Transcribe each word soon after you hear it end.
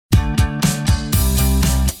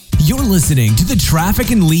You're listening to the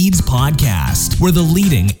Traffic and Leads podcast, where the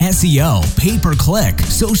leading SEO, pay-per-click,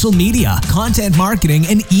 social media, content marketing,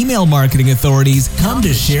 and email marketing authorities come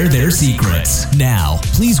to share their secrets. Now,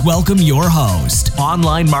 please welcome your host,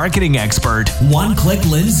 online marketing expert, One Click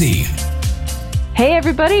Lindsay. Hey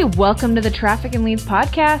everybody, welcome to the Traffic and Leads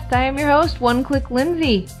podcast. I am your host, One Click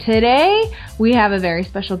Lindsay. Today, we have a very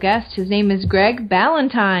special guest. His name is Greg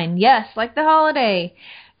Ballantyne. Yes, like the holiday.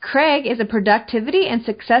 Craig is a productivity and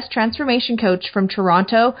success transformation coach from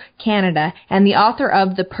Toronto, Canada, and the author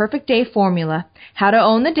of The Perfect Day Formula, How to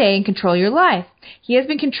Own the Day and Control Your Life. He has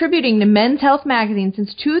been contributing to Men's Health magazine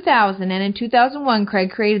since 2000, and in 2001, Craig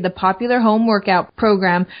created the popular home workout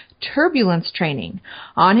program, Turbulence Training.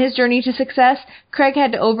 On his journey to success, Craig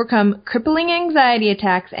had to overcome crippling anxiety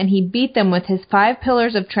attacks, and he beat them with his 5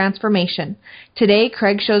 pillars of transformation. Today,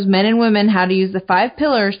 Craig shows men and women how to use the 5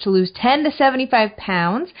 pillars to lose 10 to 75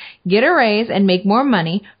 pounds, get a raise, and make more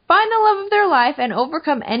money, find the love of their life, and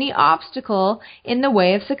overcome any obstacle in the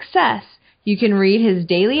way of success. You can read his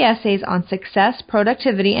daily essays on success,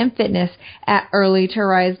 productivity, and fitness at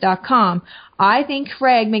earlytorise.com. I think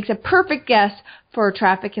Craig makes a perfect guest for a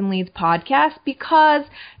Traffic and Leads podcast because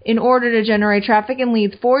in order to generate traffic and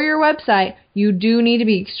leads for your website, you do need to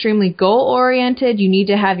be extremely goal-oriented. You need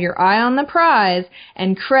to have your eye on the prize,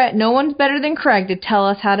 and no one's better than Craig to tell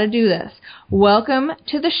us how to do this. Welcome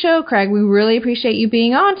to the show, Craig. We really appreciate you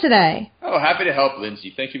being on today. Oh, happy to help,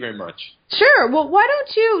 Lindsay. Thank you very much. Sure. Well, why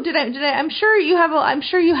don't you? I'm sure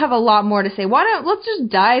you have a lot more to say. Let's just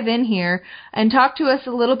dive in here and talk to us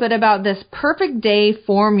a little bit about this perfect day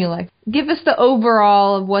formula. Give us the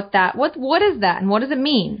overall of what is that and what does it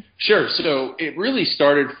mean? Sure. So it really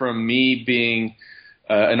started from me being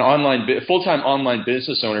an full-time online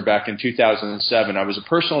business owner back in 2007. I was a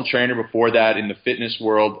personal trainer before that in the fitness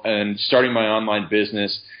world and starting my online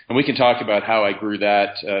business. And we can talk about how I grew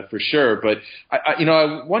that for sure. But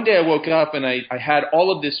one day I woke up and I had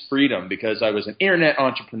all of this freedom because I was an internet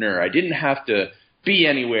entrepreneur. I didn't have to be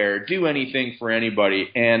anywhere, do anything for anybody.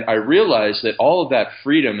 And I realized that all of that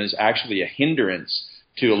freedom is actually a hindrance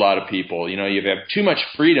to a lot of people. You know, if you have too much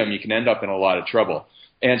freedom, you can end up in a lot of trouble.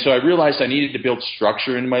 And so I realized I needed to build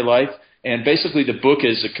structure in my life. And basically the book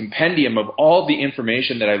is a compendium of all the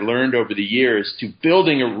information that I learned over the years to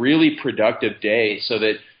building a really productive day so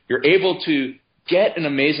that you're able to get an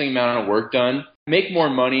amazing amount of work done, make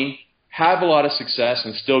more money, have a lot of success,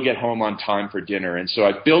 and still get home on time for dinner. And so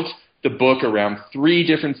I built the book around 3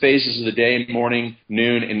 different phases of the day: morning,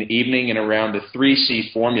 noon, and evening, and around the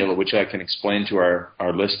 3C formula, which I can explain to our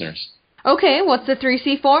listeners. Okay, what's the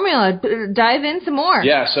 3C formula? Dive in some more.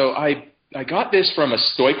 Yeah, so I got this from a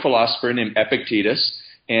Stoic philosopher named Epictetus,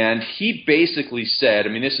 and he basically said,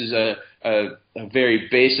 this is a very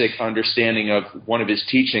basic understanding of one of his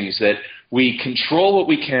teachings, that we control what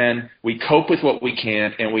we can, we cope with what we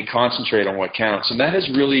can't, and we concentrate on what counts. And that has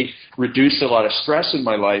really reduced a lot of stress in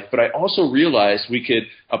my life, but I also realized we could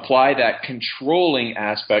apply that controlling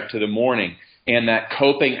aspect to the morning and that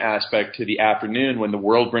coping aspect to the afternoon when the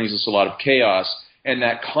world brings us a lot of chaos, and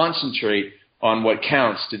that concentrate on what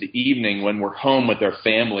counts to the evening when we're home with our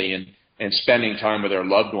family and spending time with our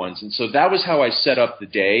loved ones. And so that was how I set up the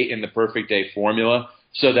day in the Perfect Day Formula,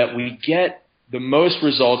 so that we get the most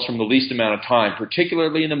results from the least amount of time,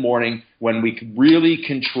 particularly in the morning when we can really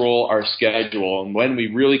control our schedule and when we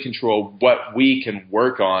really control what we can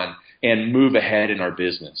work on and move ahead in our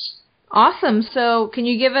business. Awesome. So can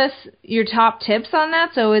you give us your top tips on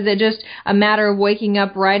that? So is it just a matter of waking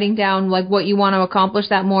up, writing down like what you want to accomplish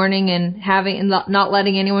that morning and not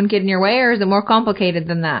letting anyone get in your way, or is it more complicated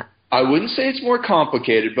than that? I wouldn't say it's more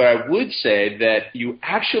complicated, but I would say that you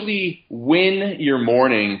actually win your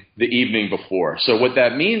morning the evening before. So what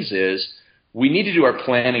that means is we need to do our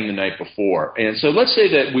planning the night before. And so let's say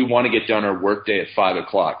that we want to get done our workday at 5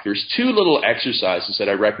 o'clock. There's 2 little exercises that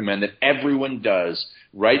I recommend that everyone does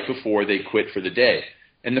right before they quit for the day.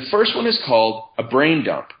 And the first one is called a brain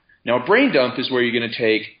dump. Now, a brain dump is where you're going to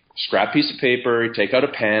take a scrap piece of paper, take out a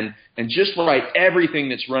pen, and just write everything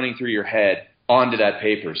that's running through your head onto that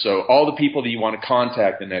paper. So all the people that you want to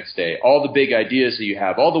contact the next day, all the big ideas that you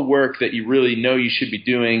have, all the work that you really know you should be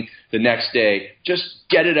doing the next day, just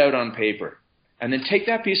get it out on paper. And then take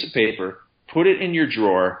that piece of paper, put it in your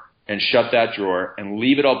drawer, and shut that drawer and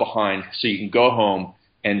leave it all behind so you can go home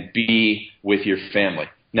and be with your family.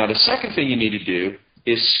 Now, the second thing you need to do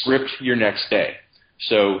is script your next day.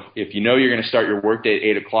 So if you know you're going to start your workday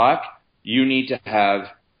at 8 o'clock, you need to have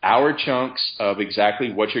hour chunks of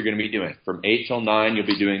exactly what you're going to be doing. From 8 till 9, you'll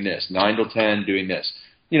be doing this. 9 till 10, doing this.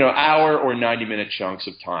 Hour or 90-minute chunks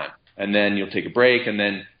of time. And then you'll take a break and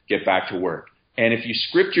then get back to work. And if you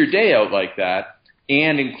script your day out like that,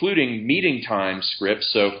 and including meeting time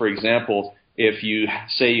scripts. So, for example, if you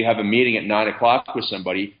say you have a meeting at 9 o'clock with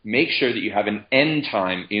somebody, make sure that you have an end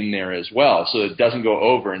time in there as well so it doesn't go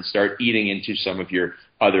over and start eating into some of your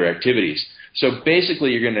other activities. So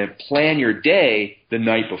basically, you're going to plan your day the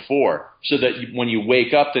night before so that when you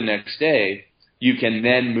wake up the next day, you can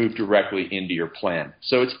then move directly into your plan.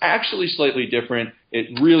 So it's actually slightly different.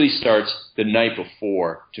 It really starts the night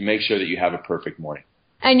before to make sure that you have a perfect morning.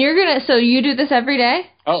 And so you do this every day?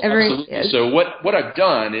 Oh, absolutely. So what I've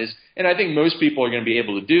done is, and I think most people are going to be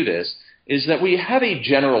able to do this, is that we have a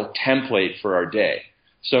general template for our day.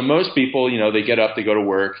 So most people, they get up, they go to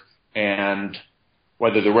work, and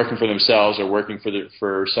whether they're working for themselves or working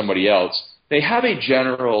for somebody else, they have a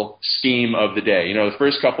general scheme of the day. The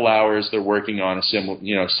first couple hours they're working on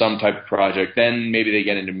some type of project. Then maybe they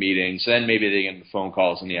get into meetings. Then maybe they get into phone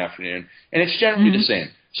calls in the afternoon, and it's generally the same.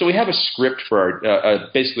 So we have a script for a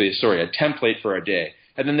template for our day.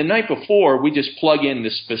 And then the night before, we just plug in the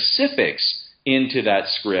specifics into that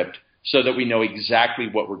script so that we know exactly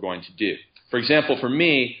what we're going to do. For example, for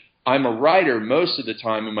me, I'm a writer most of the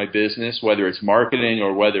time in my business, whether it's marketing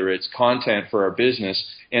or whether it's content for our business.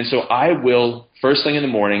 And so I will, first thing in the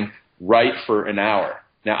morning, write for an hour.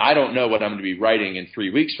 Now, I don't know what I'm going to be writing in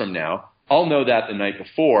 3 weeks from now. I'll know that the night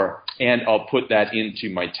before, and I'll put that into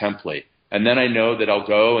my template. And then I know that I'll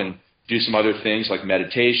go and do some other things like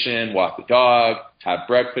meditation, walk the dog, have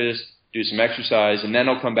breakfast, do some exercise, and then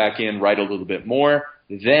I'll come back in, write a little bit more.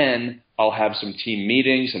 Then I'll have some team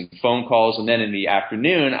meetings and phone calls, and then in the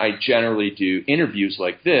afternoon, I generally do interviews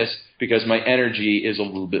like this because my energy is a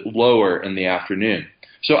little bit lower in the afternoon.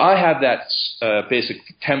 So I have that basic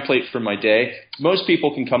template for my day. Most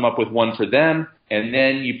people can come up with one for them, and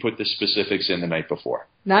then you put the specifics in the night before.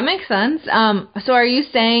 That makes sense. So are you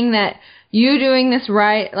saying that you doing this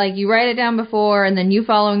right, like you write it down before and then you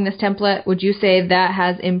following this template, would you say that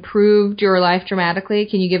has improved your life dramatically?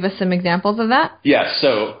 Can you give us some examples of that? Yes.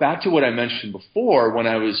 So back to what I mentioned before, when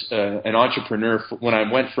I was an entrepreneur, when I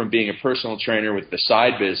went from being a personal trainer with the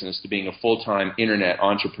side business to being a full-time internet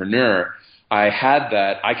entrepreneur, I had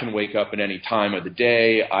that I can wake up at any time of the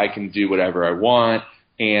day, I can do whatever I want,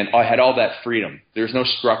 and I had all that freedom. There's no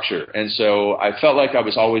structure. And so I felt like I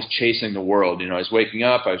was always chasing the world. I was waking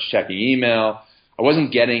up, I was checking email. I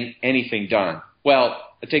wasn't getting anything done. Well,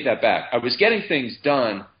 I take that back. I was getting things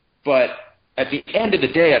done, but at the end of the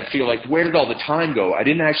day, I'd feel like, where did all the time go? I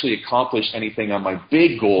didn't actually accomplish anything on my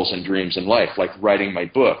big goals and dreams in life, like writing my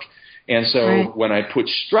book. And so when I put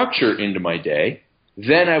structure into my day,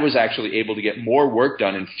 then I was actually able to get more work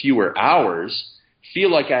done in fewer hours,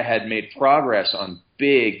 feel like I had made progress on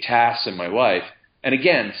big tasks in my life. And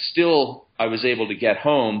again, still I was able to get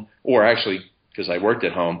home, or actually, because I worked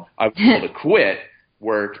at home, I was able to quit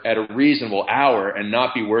work at a reasonable hour and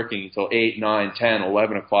not be working until 8, 9, 10,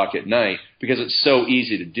 11 o'clock at night, because it's so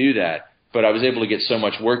easy to do that. But I was able to get so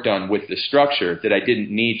much work done with the structure that I didn't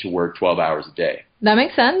need to work 12 hours a day. That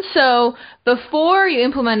makes sense. So before you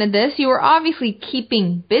implemented this, you were obviously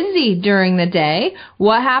keeping busy during the day.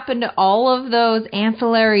 What happened to all of those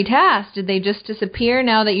ancillary tasks? Did they just disappear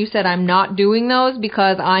now that you said, I'm not doing those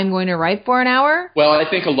because I'm going to write for an hour? Well, I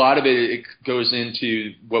think a lot of it goes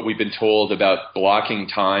into what we've been told about blocking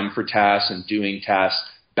time for tasks and doing tasks,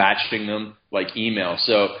 batching them like email.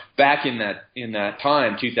 So back in that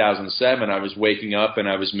time, 2007, I was waking up and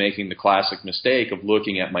I was making the classic mistake of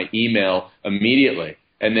looking at my email immediately.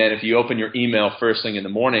 And then if you open your email first thing in the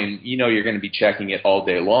morning, you're going to be checking it all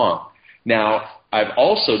day long. Now, I've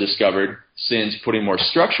also discovered, since putting more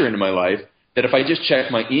structure into my life, that if I just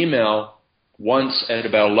check my email once at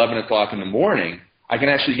about 11 o'clock in the morning, I can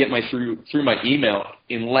actually get through my email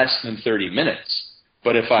in less than 30 minutes.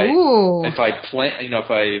 But if I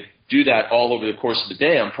do that all over the course of the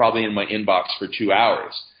day, I'm probably in my inbox for 2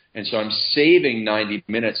 hours. And so I'm saving 90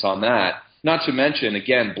 minutes on that. Not to mention,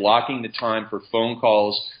 again, blocking the time for phone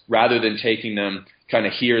calls rather than taking them kind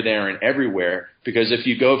of here, there, and everywhere. Because if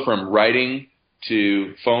you go from writing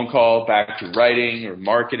to phone call, back to writing or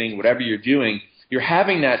marketing, whatever you're doing, you're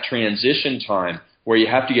having that transition time where you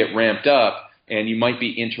have to get ramped up and you might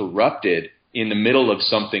be interrupted in the middle of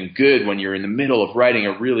something good when you're in the middle of writing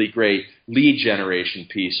a really great lead generation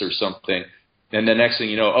piece or something. And the next thing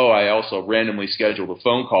you know, I also randomly scheduled a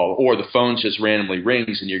phone call, or the phone just randomly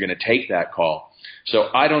rings and you're going to take that call. So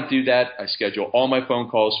I don't do that. I schedule all my phone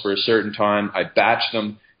calls for a certain time. I batch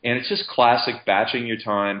them, and it's just classic batching your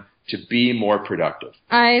time to be more productive.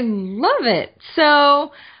 I love it.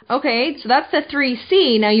 So that's the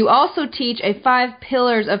 3C. Now, you also teach a 5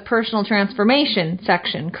 pillars of personal transformation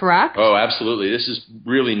section, correct? Oh, absolutely. This is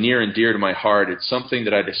really near and dear to my heart. It's something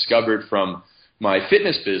that I discovered from my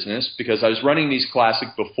fitness business because I was running these classic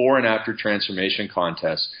before and after transformation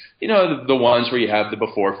contests. You know, the ones where you have the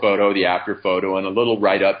before photo, the after photo, and a little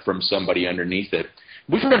write-up from somebody underneath it.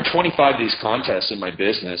 We've run 25 of these contests in my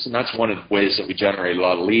business, and that's one of the ways that we generate a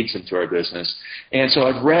lot of leads into our business. And so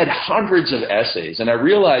I've read hundreds of essays, and I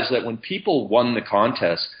realized that when people won the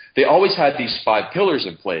contest, they always had these 5 pillars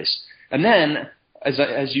in place. And then,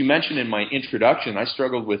 as you mentioned in my introduction, I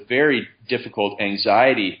struggled with very difficult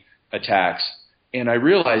anxiety attacks, and I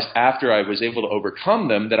realized after I was able to overcome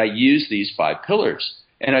them that I used these 5 pillars.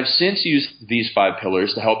 And I've since used these 5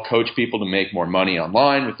 pillars to help coach people to make more money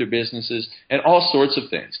online with their businesses and all sorts of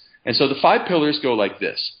things. And so the 5 pillars go like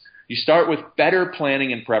this. You start with better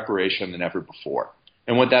planning and preparation than ever before.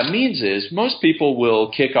 And what that means is most people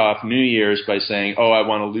will kick off New Year's by saying, oh, I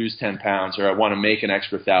want to lose 10 pounds or I want to make an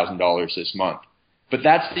extra $1,000 this month. But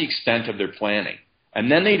that's the extent of their planning.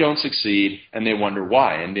 And then they don't succeed and they wonder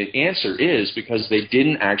why. And the answer is because they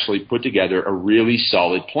didn't actually put together a really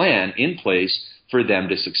solid plan in place for them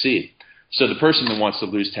to succeed. So the person that wants to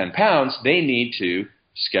lose 10 pounds, they need to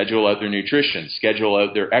schedule out their nutrition, schedule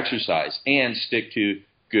out their exercise, and stick to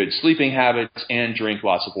good sleeping habits and drink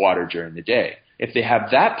lots of water during the day. If they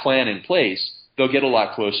have that plan in place, they'll get a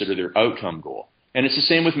lot closer to their outcome goal. And it's the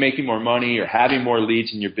same with making more money or having more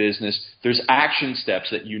leads in your business. There's action steps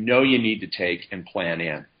that you know you need to take and plan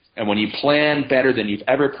in. And when you plan better than you've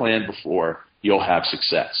ever planned before, you'll have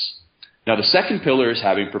success. Now, the second pillar is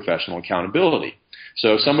having professional accountability.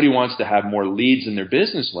 So if somebody wants to have more leads in their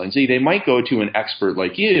business, Lindsay, they might go to an expert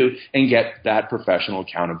like you and get that professional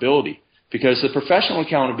accountability. Because the professional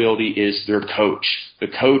accountability is their coach, the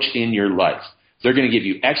coach in your life. They're going to give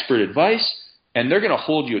you expert advice, and they're going to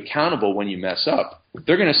hold you accountable when you mess up.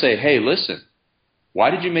 They're going to say, hey, listen,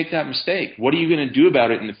 why did you make that mistake? What are you going to do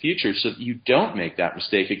about it in the future so that you don't make that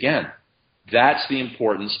mistake again? That's the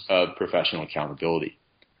importance of professional accountability.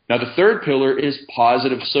 Now, the third pillar is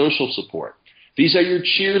positive social support. These are your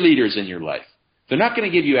cheerleaders in your life. They're not going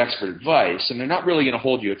to give you expert advice, and they're not really going to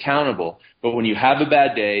hold you accountable. But when you have a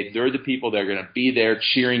bad day, they're the people that are going to be there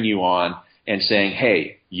cheering you on and saying,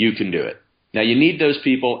 hey, you can do it. Now, you need those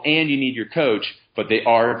people and you need your coach, but they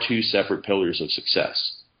are 2 separate pillars of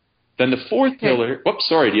success. Then the fourth pillar – whoops,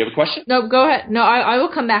 sorry, do you have a question? No, go ahead. No, I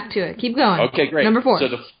will come back to it. Keep going. Okay, great. Number 4. So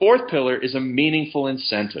the fourth pillar is a meaningful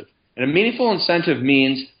incentive. And a meaningful incentive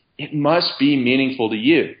means it must be meaningful to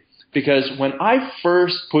you. Because when I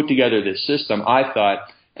first put together this system, I thought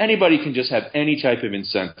anybody can just have any type of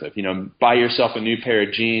incentive. You know, buy yourself a new pair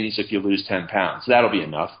of jeans if you lose 10 pounds. That'll be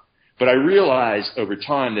enough. But I realized over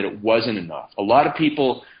time that it wasn't enough. A lot of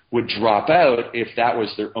people would drop out if that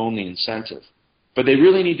was their only incentive. But they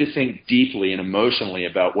really need to think deeply and emotionally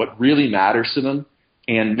about what really matters to them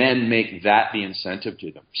and then make that the incentive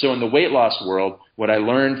to them. So in the weight loss world, what I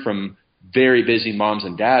learned from very busy moms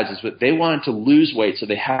and dads is that they wanted to lose weight so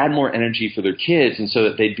they had more energy for their kids and so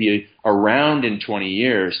that they'd be around in 20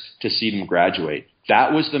 years to see them graduate.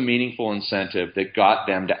 That was the meaningful incentive that got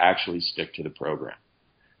them to actually stick to the program.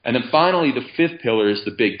 And then finally, the fifth pillar is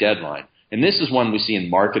the big deadline. And this is one we see in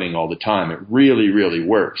marketing all the time. It really, really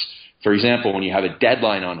works. For example, when you have a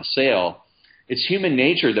deadline on a sale, it's human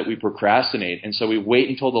nature that we procrastinate, and so we wait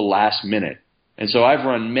until the last minute. And so I've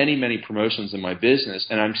run many, many promotions in my business,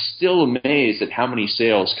 and I'm still amazed at how many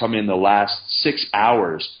sales come in the last 6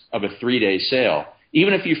 hours of a 3-day sale.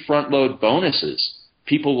 Even if you front load bonuses,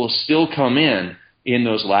 people will still come in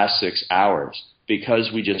those last 6 hours because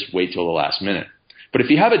we just wait till the last minute. But if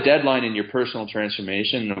you have a deadline in your personal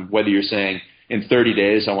transformation, whether you're saying in 30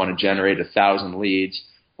 days I want to generate 1,000 leads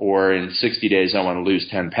or in 60 days I want to lose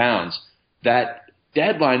 10 pounds, that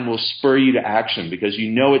deadline will spur you to action because you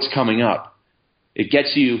know it's coming up. It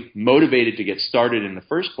gets you motivated to get started in the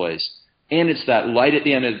first place, and it's that light at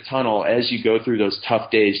the end of the tunnel as you go through those tough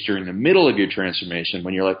days during the middle of your transformation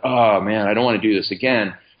when you're like, oh, man, I don't want to do this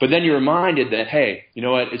again. But then you're reminded that, hey, you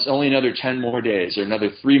know what, it's only another 10 more days or another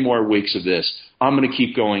 3 more weeks of this. I'm going to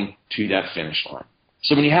keep going to that finish line.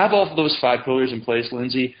 So when you have all of those 5 pillars in place,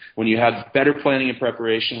 Lindsay, when you have better planning and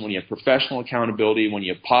preparation, when you have professional accountability, when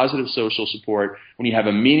you have positive social support, when you have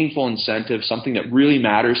a meaningful incentive, something that really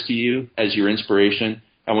matters to you as your inspiration,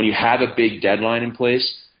 and when you have a big deadline in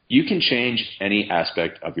place, you can change any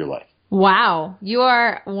aspect of your life. Wow, you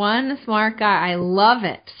are one smart guy. I love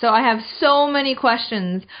it. So I have so many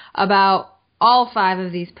questions about all 5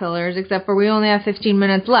 of these pillars, except for we only have 15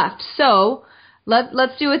 minutes left. So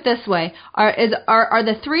let's do it this way. Are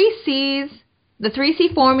the 3 C's, the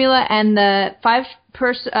 3C formula, and the 5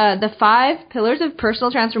 pillars of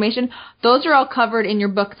personal transformation? Those are all covered in your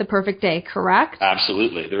book, The Perfect Day, correct?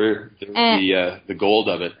 Absolutely. They're the gold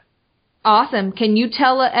of it. Awesome. Can you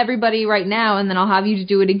tell everybody right now, and then I'll have you to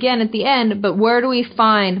do it again at the end, but where do we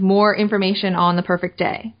find more information on the Perfect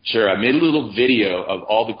Day? Sure. I made a little video of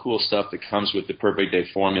all the cool stuff that comes with the Perfect Day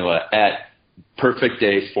formula at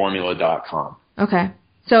perfectdayformula.com. Okay.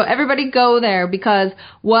 So everybody go there, because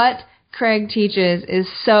what Craig teaches is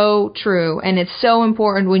so true, and it's so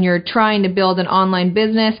important when you're trying to build an online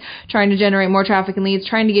business, trying to generate more traffic and leads,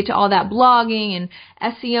 trying to get to all that blogging and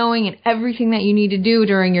SEOing and everything that you need to do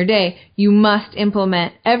during your day. You must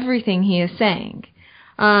implement everything he is saying.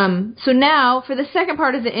 So now, for the second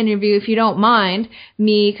part of the interview, if you don't mind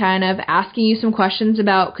me kind of asking you some questions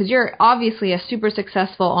about, because you're obviously a super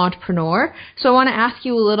successful entrepreneur, so I want to ask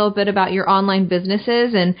you a little bit about your online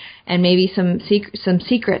businesses and maybe some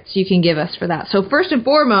secrets you can give us for that. So first and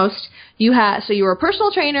foremost, you were a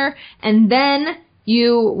personal trainer, and then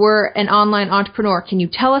you were an online entrepreneur. Can you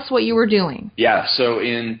tell us what you were doing? Yeah, so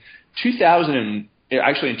in 2000,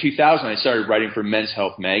 I started writing for Men's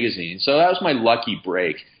Health magazine. So that was my lucky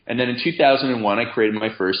break. And then in 2001, I created my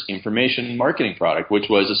first information marketing product, which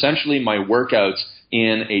was essentially my workouts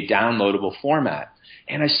in a downloadable format.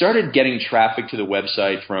 And I started getting traffic to the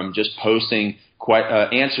website from just posting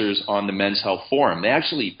answers on the Men's Health forum. They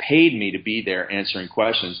actually paid me to be there answering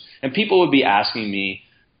questions. And people would be asking me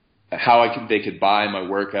how they could buy my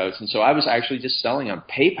workouts. And so I was actually just selling on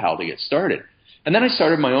PayPal to get started. And then I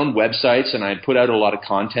started my own websites, and I put out a lot of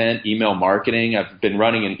content, email marketing. I've been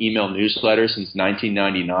running an email newsletter since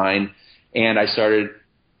 1999, and I started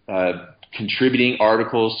contributing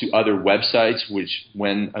articles to other websites, which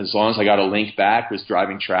as long as I got a link back, was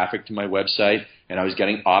driving traffic to my website, and I was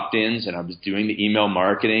getting opt-ins, and I was doing the email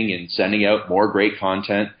marketing and sending out more great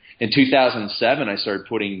content. In 2007, I started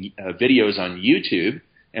putting videos on YouTube,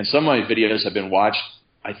 and some of my videos have been watched,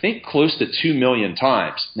 I think, close to 2 million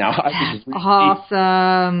times. Now,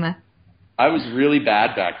 awesome. I was really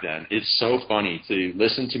bad back then. It's so funny to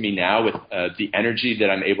listen to me now with the energy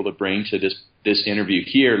that I'm able to bring to this interview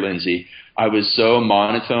here, Lindsay. I was so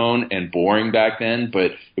monotone and boring back then,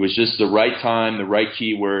 but it was just the right time, the right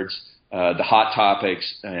keywords, the hot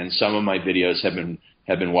topics, and some of my videos have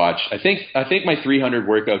been watched. I think my 300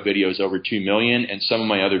 workout video is over 2 million, and some of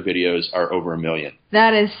my other videos are over 1 million.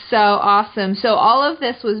 That is so awesome. So all of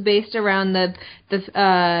this was based around the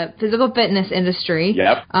physical fitness industry.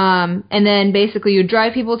 Yep. And then basically you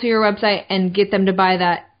drive people to your website and get them to buy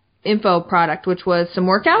that info product, which was some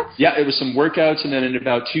workouts? Yeah, it was some workouts, and then in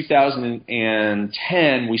about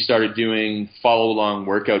 2010, we started doing follow-along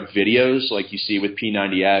workout videos like you see with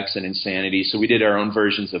P90X and Insanity. So we did our own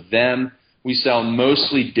versions of them. We sell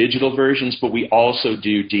mostly digital versions, but we also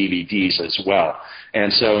do DVDs as well.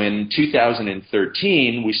 And so in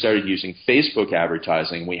 2013, we started using Facebook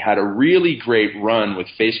advertising. We had a really great run with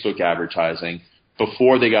Facebook advertising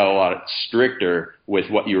before they got a lot stricter with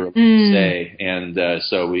what you were able to say. And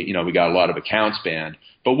so we got a lot of accounts banned.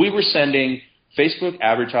 But we were sending Facebook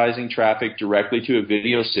advertising traffic directly to a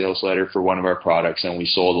video sales letter for one of our products, and we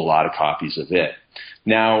sold a lot of copies of it.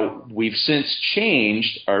 Now, we've since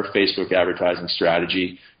changed our Facebook advertising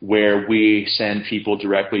strategy where we send people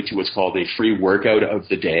directly to what's called a free workout of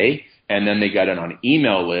the day, and then they get it on an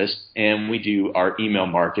email list, and we do our email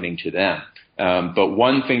marketing to them. But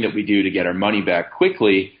one thing that we do to get our money back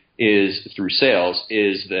quickly is through sales,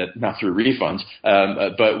 not through refunds,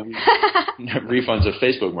 but refunds of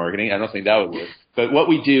Facebook marketing. I don't think that would work. But what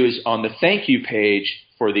we do is on the thank you page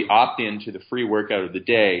for the opt-in to the free workout of the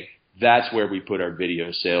day, that's where we put our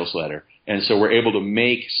video sales letter. And so we're able to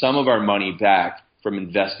make some of our money back from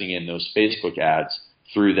investing in those Facebook ads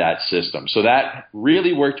through that system. So that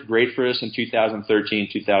really worked great for us in 2013,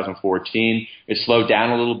 2014. It slowed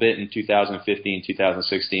down a little bit in 2015,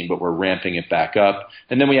 2016, but we're ramping it back up.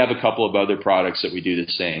 And then we have a couple of other products that we do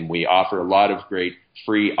the same. We offer a lot of great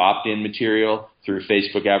free opt-in material through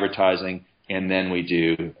Facebook advertising, and then we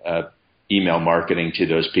do email marketing to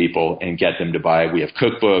those people and get them to buy. We have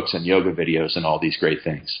cookbooks and yoga videos and all these great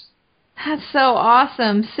things. That's so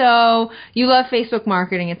awesome. So you love Facebook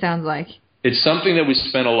marketing, it sounds like. It's something that we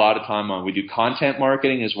spend a lot of time on. We do content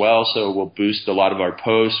marketing as well, so we'll boost a lot of our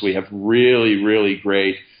posts. We have really, really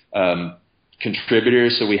great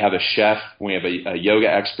contributors. So we have a chef, we have a yoga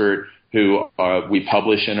expert who we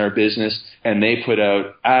publish in our business, and they put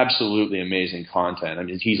out absolutely amazing content. I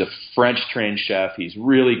mean, he's a French-trained chef. He's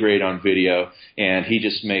really great on video, and he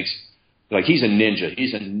just makes he's a ninja.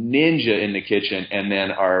 He's a ninja in the kitchen. And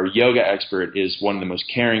then our yoga expert is one of the most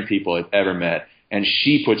caring people I've ever met, and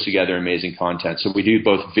she puts together amazing content. So we do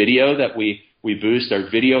both video that we boost our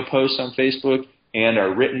video posts on Facebook and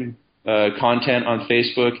our written content on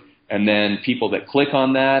Facebook, and then people that click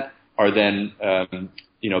on that are then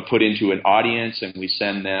put into an audience, and we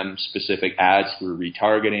send them specific ads through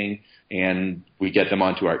retargeting, and we get them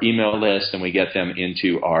onto our email list, and we get them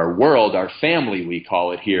into our world, our family, we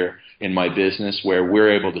call it here in my business, where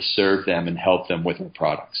we're able to serve them and help them with our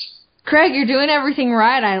products. Craig, you're doing everything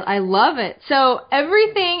right. I love it. So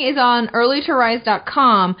everything is on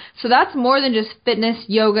earlytorise.com. So that's more than just fitness,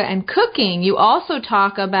 yoga, and cooking. You also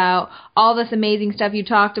talk about all this amazing stuff you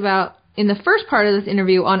talked about in the first part of this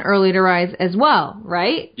interview on Early to Rise as well,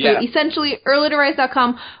 right? Yeah. So essentially,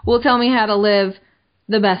 earlytorise.com will tell me how to live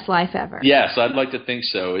the best life ever. Yes, I'd like to think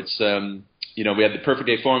so. It's, we have the Perfect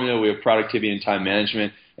Day Formula, we have productivity and time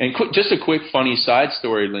management. And just a quick funny side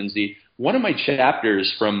story, Lindsay. One of my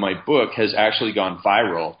chapters from my book has actually gone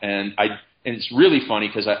viral, and it's really funny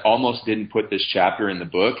because I almost didn't put this chapter in the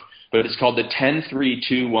book, but it's called the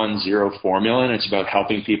 10-3-2-1-0 formula, and it's about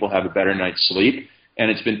helping people have a better night's sleep.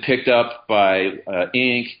 And it's been picked up by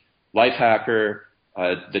Inc., Lifehacker,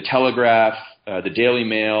 The Telegraph, the Daily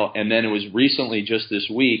Mail, and then it was recently, just this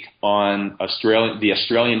week, on the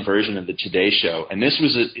Australian version of the Today Show. And this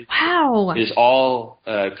was is all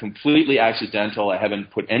completely accidental. I haven't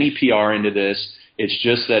put any PR into this. It's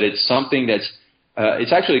just that it's something that's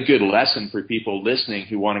it's actually a good lesson for people listening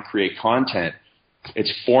who want to create content.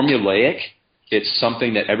 It's formulaic. It's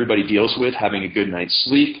something that everybody deals with, having a good night's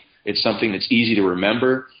sleep. It's something that's easy to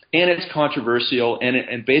remember. And it's controversial,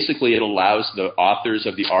 and basically it allows the authors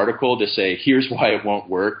of the article to say, here's why it won't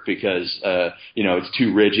work, because it's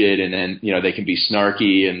too rigid, and then they can be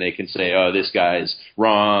snarky, and they can say, oh, this guy's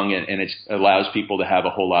wrong, and it allows people to have a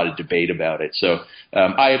whole lot of debate about it. So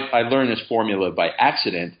I learned this formula by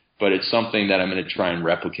accident, but it's something that I'm going to try and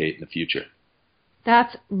replicate in the future.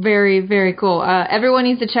 That's very, very cool. Everyone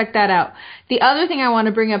needs to check that out. The other thing I want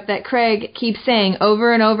to bring up that Craig keeps saying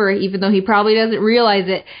over and over, even though he probably doesn't realize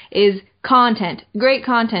it, is content. Great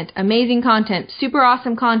content, amazing content, super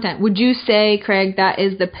awesome content. Would you say, Craig, that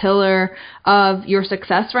is the pillar of your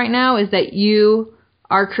success right now, is that you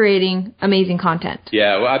are creating amazing content?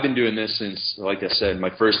 Yeah, well, I've been doing this since, like I said,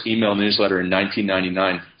 my first email newsletter in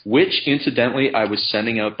 1999, which, incidentally, I was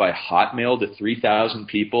sending out by Hotmail to 3,000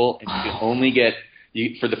 people, and you can only get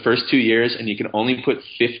for the first 2 years, and you can only put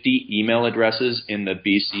 50 email addresses in the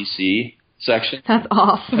BCC section. That's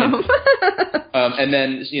awesome. And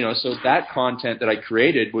then, so that content that I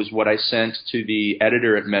created was what I sent to the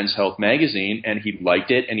editor at Men's Health Magazine, and he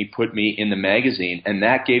liked it, and he put me in the magazine, and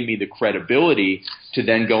that gave me the credibility to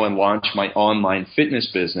then go and launch my online fitness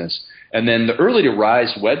business. And then the Early to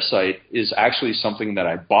Rise website is actually something that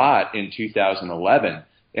I bought in 2011.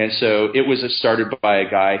 And so it was started by a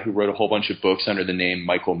guy who wrote a whole bunch of books under the name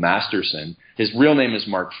Michael Masterson. His real name is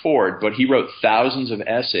Mark Ford, but he wrote thousands of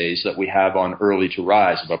essays that we have on Early to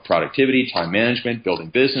Rise about productivity, time management,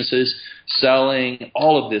 building businesses, selling,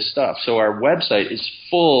 all of this stuff. So our website is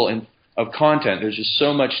full of content. There's just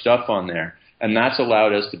so much stuff on there. And that's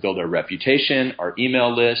allowed us to build our reputation, our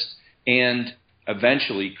email list, and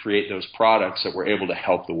eventually create those products that we're able to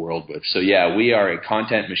help the world with. So yeah, we are a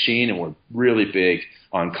content machine, and we're really big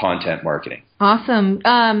on content marketing. Awesome.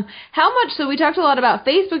 How much, so we talked a lot about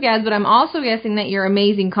Facebook ads, but I'm also guessing that your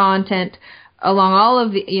amazing content along all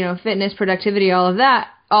of the, fitness, productivity, all of that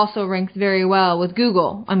also ranks very well with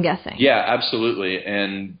Google, I'm guessing. Yeah, absolutely.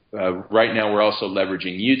 And right now we're also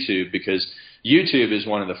leveraging YouTube, because YouTube is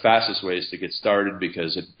one of the fastest ways to get started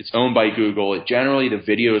because it's owned by Google. Generally, the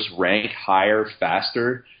videos rank higher,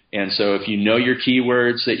 faster. And so if you know your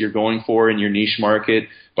keywords that you're going for in your niche market,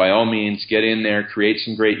 by all means, get in there, create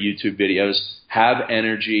some great YouTube videos, have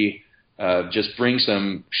energy, just bring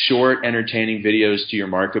some short, entertaining videos to your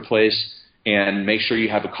marketplace, and make sure you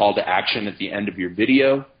have a call to action at the end of your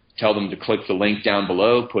video. Tell them to click the link down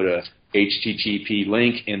below, put a HTTP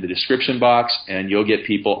link in the description box, and you'll get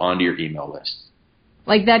people onto your email list.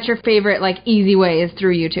 Like, that's your favorite, easy way is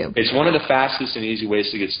through YouTube. It's one of the fastest and easy ways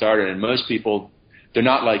to get started, and most people, they're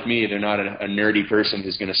not like me. They're not a nerdy person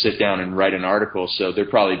who's going to sit down and write an article, so they're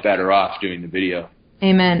probably better off doing the video.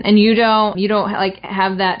 Amen. And you don't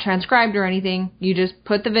have that transcribed or anything. You just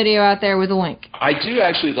put the video out there with a link. I do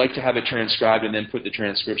actually like to have it transcribed and then put the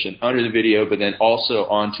transcription under the video, but then also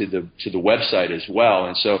onto the website as well.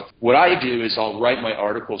 And so what I do is I'll write my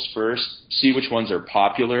articles first, see which ones are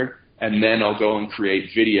popular, and then I'll go and create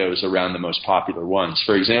videos around the most popular ones.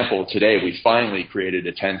 For example, today we finally created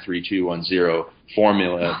a 10-3-2-1-0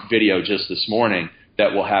 formula video just this morning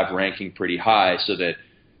that will have ranking pretty high, so that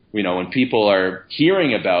when people are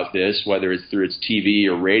hearing about this, whether it's through its TV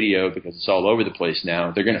or radio, because it's all over the place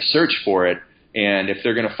now, they're going to search for it. And if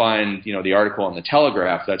they're going to find, the article on the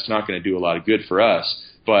Telegraph, that's not going to do a lot of good for us.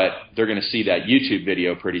 But they're going to see that YouTube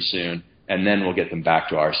video pretty soon, and then we'll get them back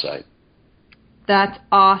to our site. That's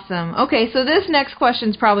awesome. Okay, so this next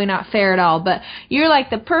question's probably not fair at all, but you're like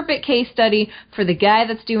the perfect case study for the guy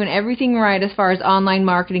that's doing everything right as far as online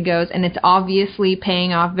marketing goes, and it's obviously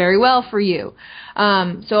paying off very well for you.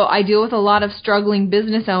 So I deal with a lot of struggling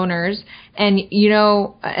business owners, and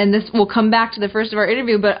and this will come back to the first of our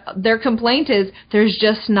interview, but their complaint is there's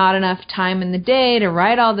just not enough time in the day to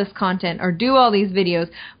write all this content or do all these videos.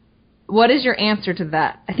 What is your answer to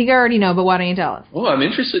that? I think I already know, but why don't you tell us? Well, I'm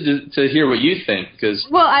interested to hear what you think, because...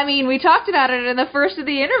 Well, I mean, we talked about it in the first of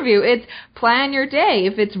the interview. It's plan your day.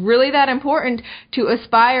 If it's really that important to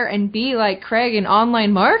aspire and be like Craig in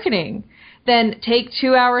online marketing, then take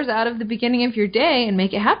 2 hours out of the beginning of your day and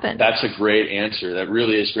make it happen. That's a great answer. That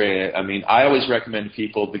really is great. I mean, I always recommend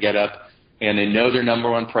people to get up and they know their number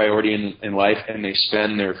one priority in life, and they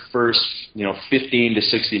spend their first 15 to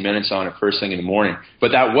 60 minutes on it first thing in the morning.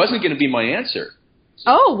 But that wasn't going to be my answer.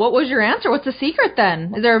 Oh, what was your answer? What's the secret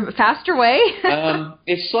then? Is there a faster way?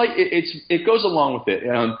 It goes along with it.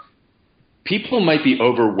 People might be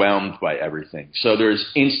overwhelmed by everything. So there's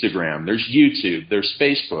Instagram, there's YouTube, there's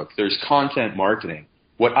Facebook, there's content marketing.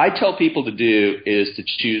 What I tell people to do is to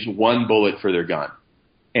choose one bullet for their gun.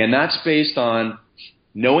 And that's based on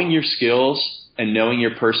knowing your skills and knowing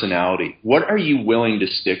your personality. What are you willing to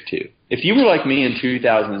stick to? If you were like me in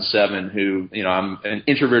 2007, who, I'm an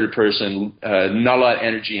introverted person, not a lot of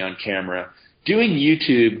energy on camera, doing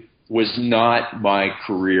YouTube was not my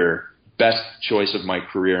career, best choice of my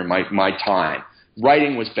career, my time.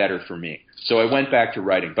 Writing was better for me. So I went back to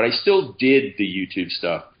writing, but I still did the YouTube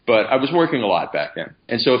stuff. But I was working a lot back then.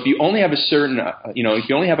 And so if you only have if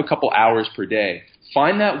you only have a couple hours per day,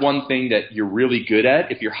 find that one thing that you're really good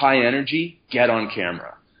at. If you're high energy, get on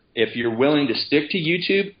camera. If you're willing to stick to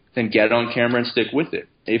YouTube, then get on camera and stick with it.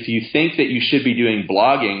 If you think that you should be doing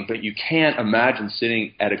blogging, but you can't imagine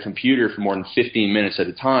sitting at a computer for more than 15 minutes at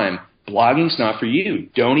a time, blogging's not for you.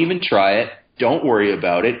 Don't even try it. Don't worry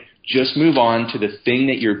about it. Just move on to the thing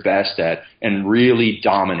that you're best at and really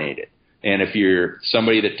dominate it. And if you're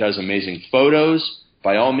somebody that does amazing photos,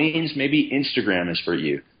 by all means, maybe Instagram is for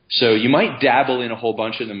you. So you might dabble in a whole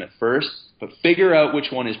bunch of them at first, but figure out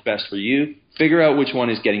which one is best for you, figure out which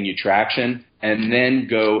one is getting you traction, and then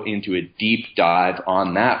go into a deep dive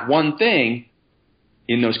on that one thing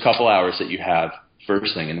in those couple hours that you have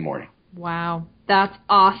first thing in the morning. Wow, that's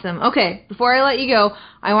awesome. Okay, before I let you go,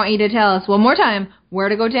 I want you to tell us one more time where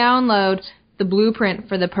to go download the blueprint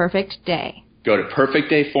for the perfect day. Go to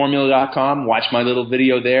perfectdayformula.com, watch my little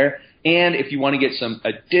video there, and if you want to get some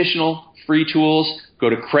additional free tools,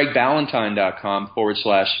 go to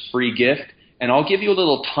craigballantyne.com/free gift, and I'll give you a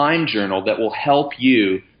little time journal that will help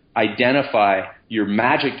you identify your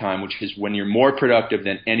magic time, which is when you're more productive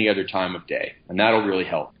than any other time of day, and that'll really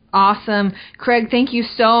help. Awesome. Craig, thank you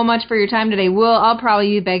so much for your time today. I'll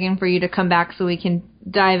probably be begging for you to come back so we can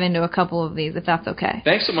dive into a couple of these, if that's okay.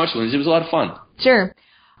 Thanks so much, Lindsay. It was a lot of fun. Sure.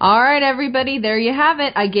 All right, everybody, there you have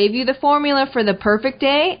it. I gave you the formula for the perfect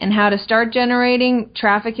day and how to start generating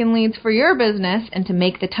traffic and leads for your business and to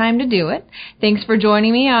make the time to do it. Thanks for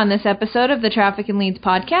joining me on this episode of the Traffic and Leads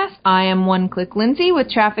podcast. I am One Click Lindsay with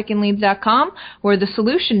trafficandleads.com, where the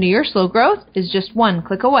solution to your slow growth is just one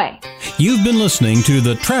click away. You've been listening to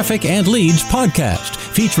the Traffic and Leads podcast,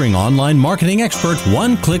 featuring online marketing expert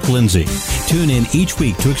One Click Lindsay. Tune in each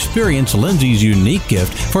week to experience Lindsay's unique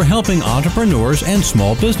gift for helping entrepreneurs and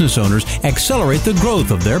small business owners accelerate the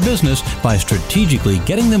growth of their business by strategically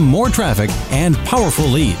getting them more traffic and powerful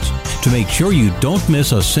leads. To make sure you don't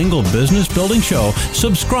miss a single business building show,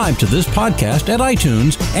 subscribe to this podcast at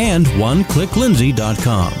iTunes and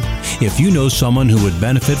oneclicklindsay.com. If you know someone who would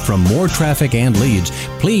benefit from more traffic and leads,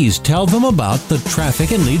 please tell them about the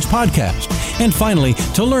Traffic and Leads podcast. And finally,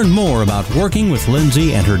 to learn more about working with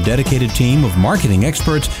Lindsay and her dedicated team of marketing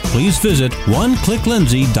experts, please visit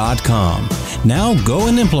oneclicklindsay.com. Now go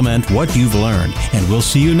and implement what you've learned, and we'll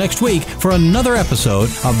see you next week for another episode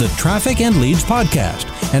of the Traffic and Leads podcast.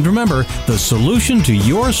 And remember, the solution to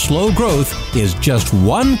your slow growth is just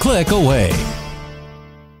one click away.